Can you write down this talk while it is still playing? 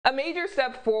A major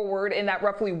step forward in that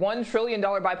roughly $1 trillion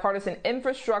bipartisan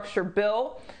infrastructure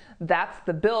bill. That's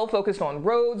the bill focused on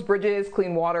roads, bridges,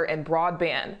 clean water, and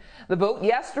broadband. The vote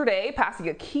yesterday passing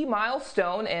a key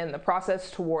milestone in the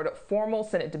process toward a formal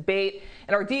Senate debate.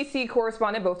 And our D.C.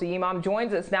 correspondent, Bofta Yimam,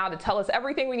 joins us now to tell us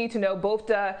everything we need to know.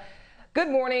 Bofta, good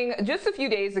morning. Just a few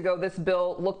days ago, this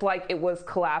bill looked like it was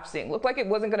collapsing. Looked like it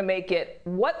wasn't going to make it.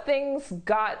 What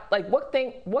got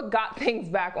things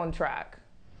back on track?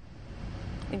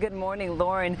 Good morning,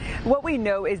 Lauren. What we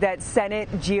know is that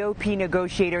Senate GOP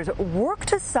negotiators worked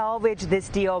to salvage this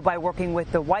deal by working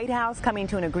with the White House, coming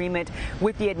to an agreement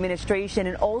with the administration,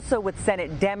 and also with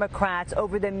Senate Democrats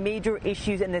over the major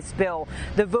issues in this bill.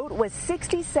 The vote was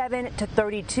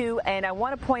 67-32, and I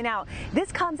want to point out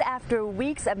this comes after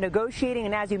weeks of negotiating,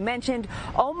 and as you mentioned,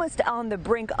 almost on the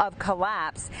brink of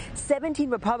collapse. 17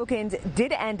 Republicans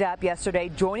did end up yesterday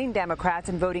joining Democrats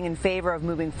and voting in favor of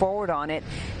moving forward on it.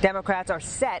 Democrats are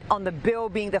set on the bill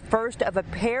being the first of a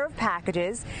pair of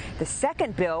packages. The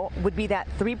second bill would be that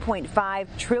 $3.5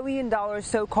 trillion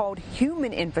so-called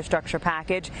human infrastructure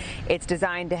package. It's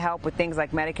designed to help with things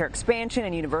like Medicare expansion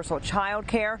and universal child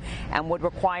care and would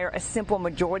require a simple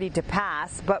majority to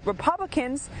pass. But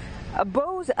Republicans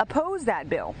oppose that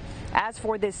bill. As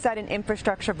for this sudden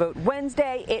infrastructure vote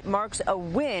Wednesday, it marks a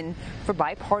win for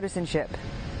bipartisanship.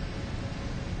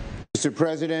 Mr.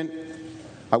 President,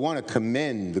 I want to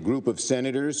commend the group of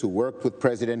senators who worked with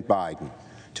President Biden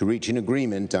to reach an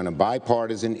agreement on a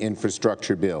bipartisan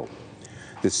infrastructure bill.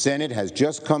 The Senate has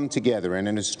just come together and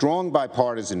in a strong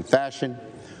bipartisan fashion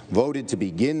voted to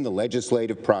begin the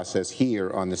legislative process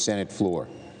here on the Senate floor.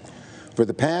 For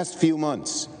the past few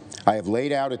months, I have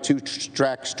laid out a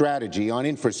two-track strategy on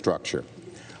infrastructure,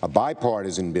 a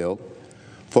bipartisan bill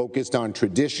focused on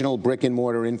traditional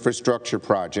brick-and-mortar infrastructure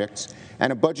projects,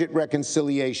 and a budget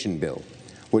reconciliation bill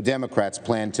where Democrats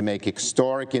plan to make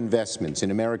historic investments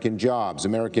in American jobs,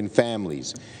 American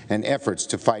families, and efforts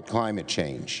to fight climate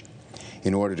change.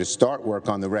 In order to start work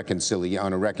on a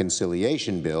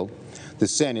reconciliation bill, the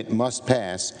Senate must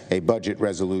pass a budget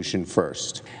resolution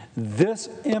first. This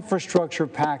infrastructure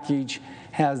package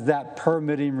has that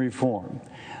permitting reform.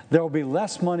 There will be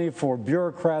less money for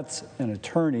bureaucrats and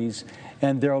attorneys,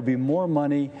 and there will be more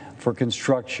money for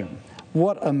construction.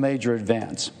 What a major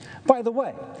advance. By the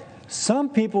way, some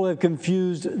people have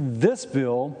confused this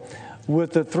bill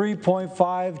with the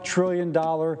 $3.5 trillion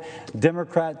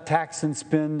Democrat tax and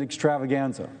spend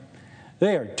extravaganza.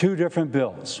 They are two different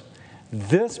bills.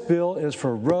 This bill is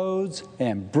for roads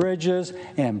and bridges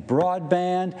and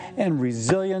broadband and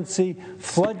resiliency,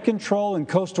 flood control, and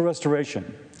coastal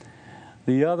restoration.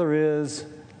 The other is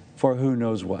for who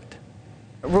knows what.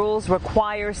 Rules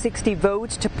require 60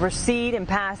 votes to proceed and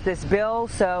pass this bill,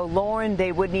 so, Lauren,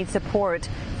 they would need support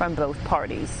from both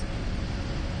parties.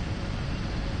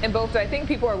 And both, I think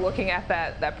people are looking at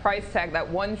that price tag, that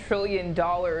 $1 trillion.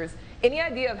 Any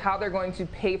idea of how they're going to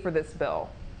pay for this bill?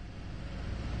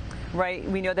 Right.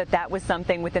 We know that was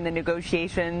something within the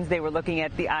negotiations. They were looking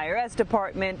at the IRS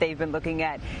department. They've been looking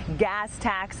at gas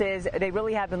taxes. They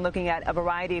really have been looking at a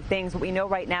variety of things. What we know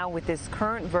right now with this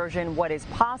current version, what is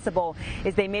possible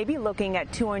is they may be looking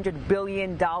at $200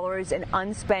 billion in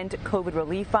unspent COVID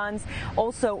relief funds,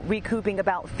 also recouping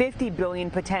about $50 billion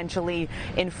potentially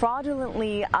in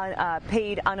fraudulently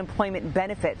paid unemployment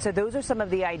benefits. So those are some of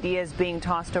the ideas being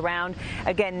tossed around.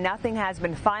 Again, nothing has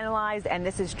been finalized, and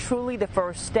this is truly the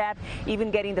first step. Even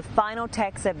getting the final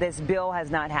text of this bill has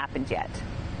not happened yet.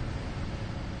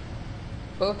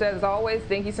 Bofta, as always,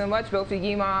 thank you so much. Bofta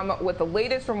Yimam with the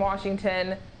latest from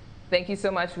Washington. Thank you so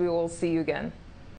much. We will see you again.